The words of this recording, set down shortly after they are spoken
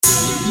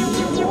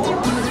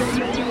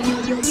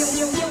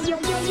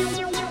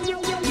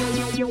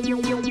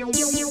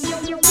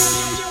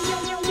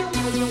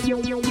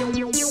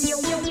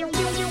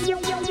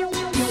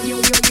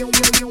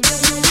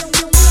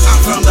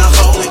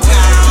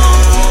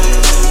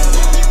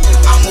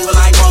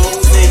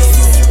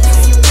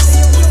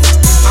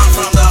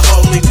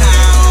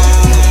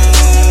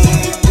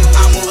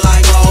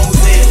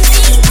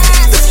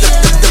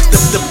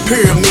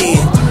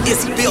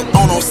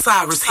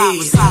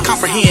Cyrus head.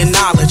 Comprehend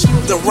knowledge,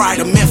 the right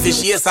of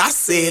Memphis, yes, I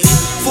said it.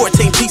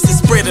 14 pieces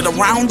spread it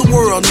around the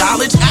world,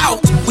 knowledge out.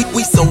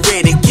 We so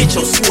ready, get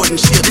your sword and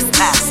shield, it's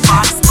time.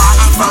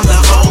 I'm from the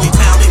holy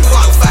town, been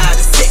qualified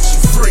to set you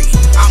free.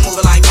 I'm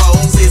moving like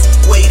Moses,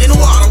 wade in the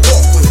water,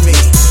 walk with me.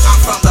 I'm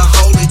from the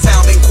holy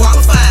town, been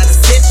qualified to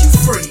set you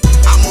free.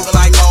 I'm moving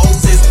like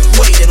Moses,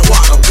 wade in the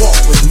water,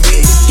 walk with me.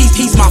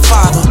 He's my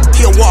father,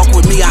 he'll walk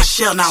with me, I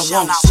shall not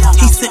want.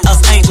 He sent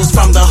us angels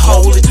from the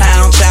holy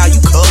town, child,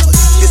 you covered.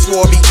 This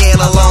war began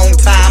a long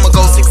time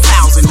ago,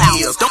 6,000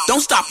 years.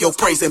 Don't stop your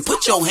praise and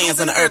put your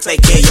hands in the earth,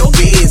 take care of your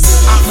biz.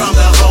 I'm from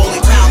the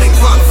holy town, been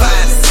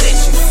qualified to set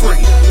you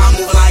free. I'm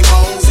moving like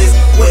Moses,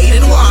 wade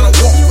in the water,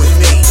 walk with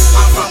me.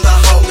 I'm from the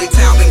holy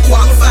town, been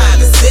qualified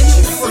to set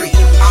you free.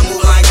 I'm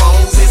moving like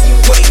Moses,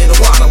 wade in the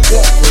water,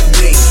 walk with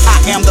me. I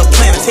am the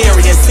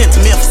planetarian sent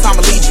to Memphis,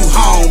 I'ma lead you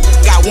home.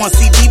 Got one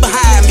CD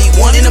behind me,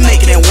 one in the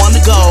making and one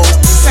to go.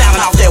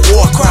 Sounding off that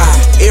war cry,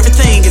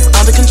 everything is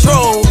under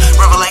control.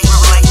 Revelation,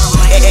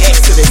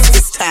 Exodus,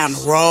 it's time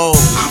to roll.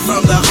 I'm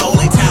from the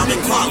holy town,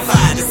 been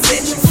qualified to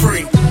set you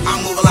free.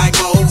 I'm moving like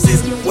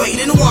Moses, wade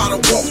in the water,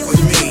 walk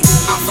with me.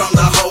 I'm from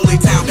the holy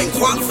town, been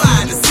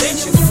qualified to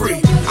set you free.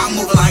 I'm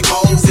moving like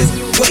Moses,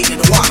 wade in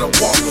the water,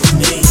 walk with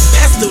me.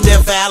 That's through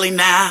that valley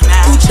now.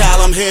 Ooh,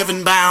 child, I'm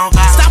heaven bound.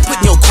 Stop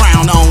putting your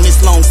crown on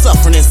this long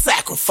suffering and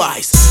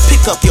sacrifice.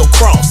 Pick up your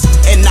cross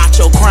and not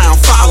your crown.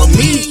 Follow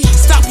me.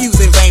 Stop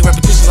using vain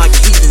repetitions like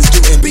the heathens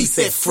do and be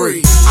set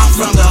free. I'm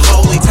from the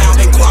holy town,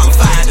 been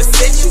qualified to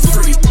set you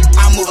free.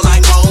 I'm moving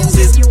like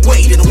Moses,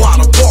 wade in the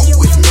water, walk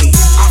with me.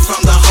 I'm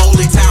from the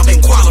holy town, been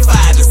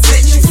qualified to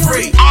set you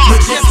free.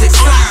 Majestic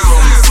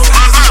Soundz,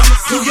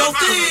 do your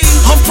thing.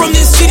 I'm from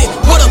this city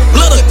where the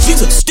blood of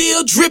Jesus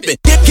still dripping.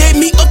 That gave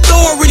me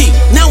authority.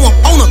 Now I'm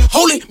on a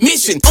holy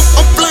mission.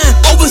 I'm flying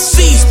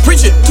overseas,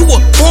 preaching to a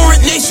foreign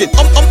nation.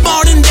 I'm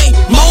modern day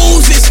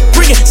Moses,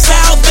 bringing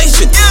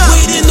salvation.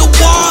 Wade in the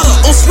water,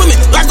 I'm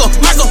swimming like a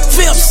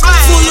Phelps,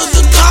 full of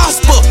the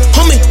gospel.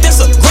 Homie, that's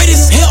the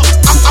greatest help.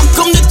 I'm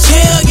come to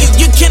tell you,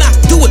 you cannot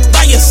do it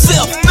by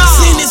yourself.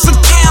 Sin is a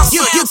cancer.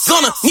 You're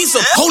gonna need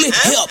some holy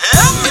help.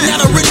 And I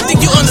don't really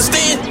think you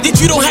understand that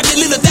you don't have to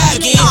live or die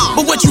again.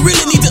 But what you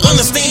really need to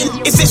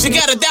understand is that you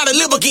gotta die to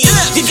live again.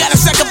 You gotta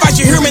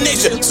sacrifice your human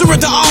nature,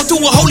 surrender all to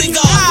a holy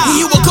God.